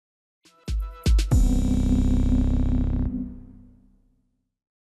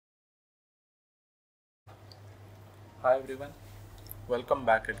Hi everyone, welcome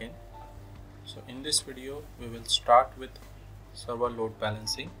back again. So in this video we will start with server load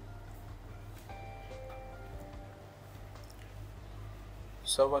balancing.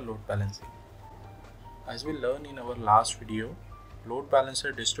 Server load balancing. As we learned in our last video, load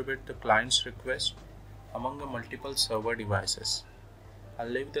balancer distributes the client's request among the multiple server devices. I'll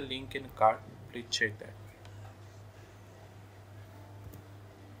leave the link in card, please check that.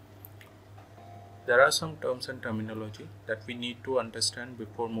 There are some terms and terminology that we need to understand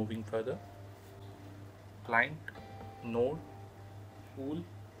before moving further. Client, node, pool,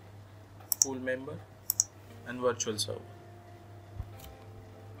 pool member, and virtual server.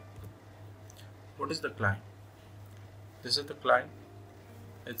 What is the client? This is the client.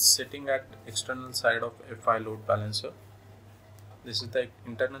 It's sitting at external side of FI load balancer. This is the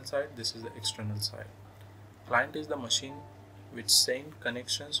internal side, this is the external side. Client is the machine which sends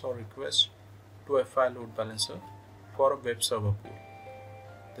connections or requests to FI load balancer for a web server pool.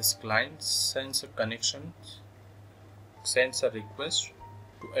 This client sends a request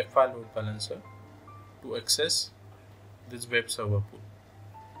to FI load balancer to access this web server pool.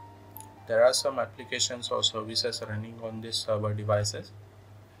 There are some applications or services running on these server devices,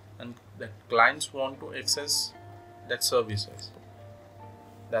 and the clients want to access that services.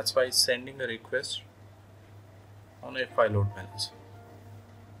 That's why it's sending a request on FI load balancer.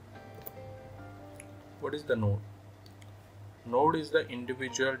 What is the node? Node is the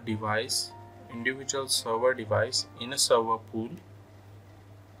individual server device in a server pool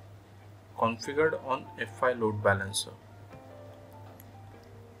configured on FI load balancer.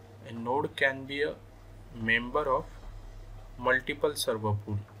 A node can be a member of multiple server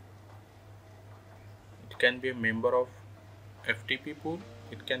pool. It can be a member of FTP pool,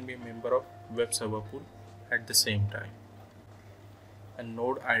 it can be a member of web server pool at the same time. A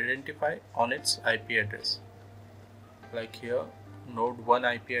node identify on its IP address. Like here, node 1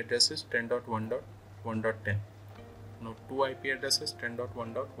 IP address is 10.1.1.10. Node 2 IP address is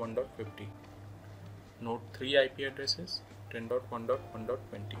 10.1.1.50. Node 3 IP address is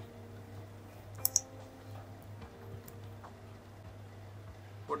 10.1.1.20.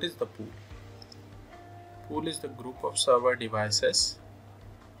 What is the pool? Pool is the group of server devices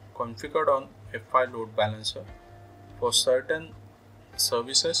configured on FI load balancer for certain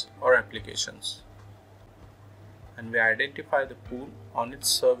services or applications, and we identify the pool on its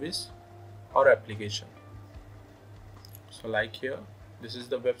service or application. So like here, this is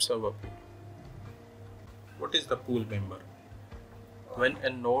the web server pool. What is the pool member? When a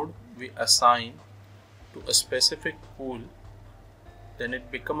node we assign to a specific pool, then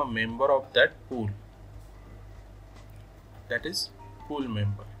it becomes a member of that pool. That is pool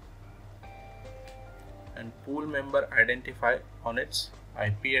member. And pool member identify on its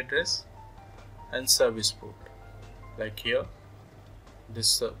IP address and service port. Like here,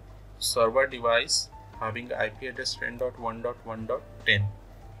 this server device having IP address 10.1.1.10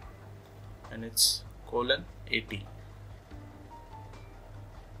 and it's :80.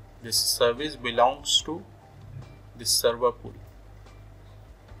 This service belongs to this server pool.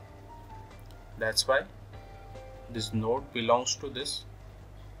 That's why this node belongs to this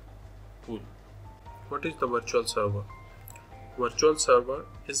pool. What is the virtual server? Virtual server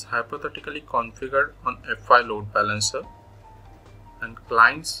is hypothetically configured on FI load balancer, and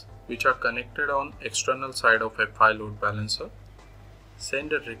clients which are connected on external side of FI load balancer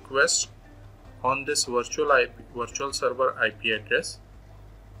send a request on this virtual server IP address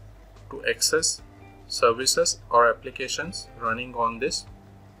to access services or applications running on this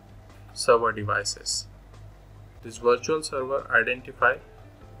server devices. This virtual server identify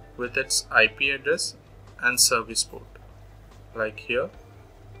with its IP address and service port. Like here,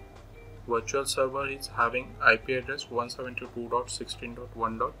 virtual server is having IP address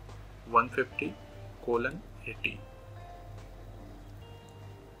 172.16.1.150:80.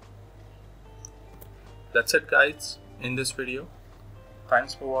 That's it guys in this video.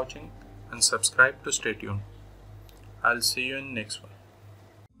 Thanks for watching and subscribe to stay tuned. I'll see you in next one.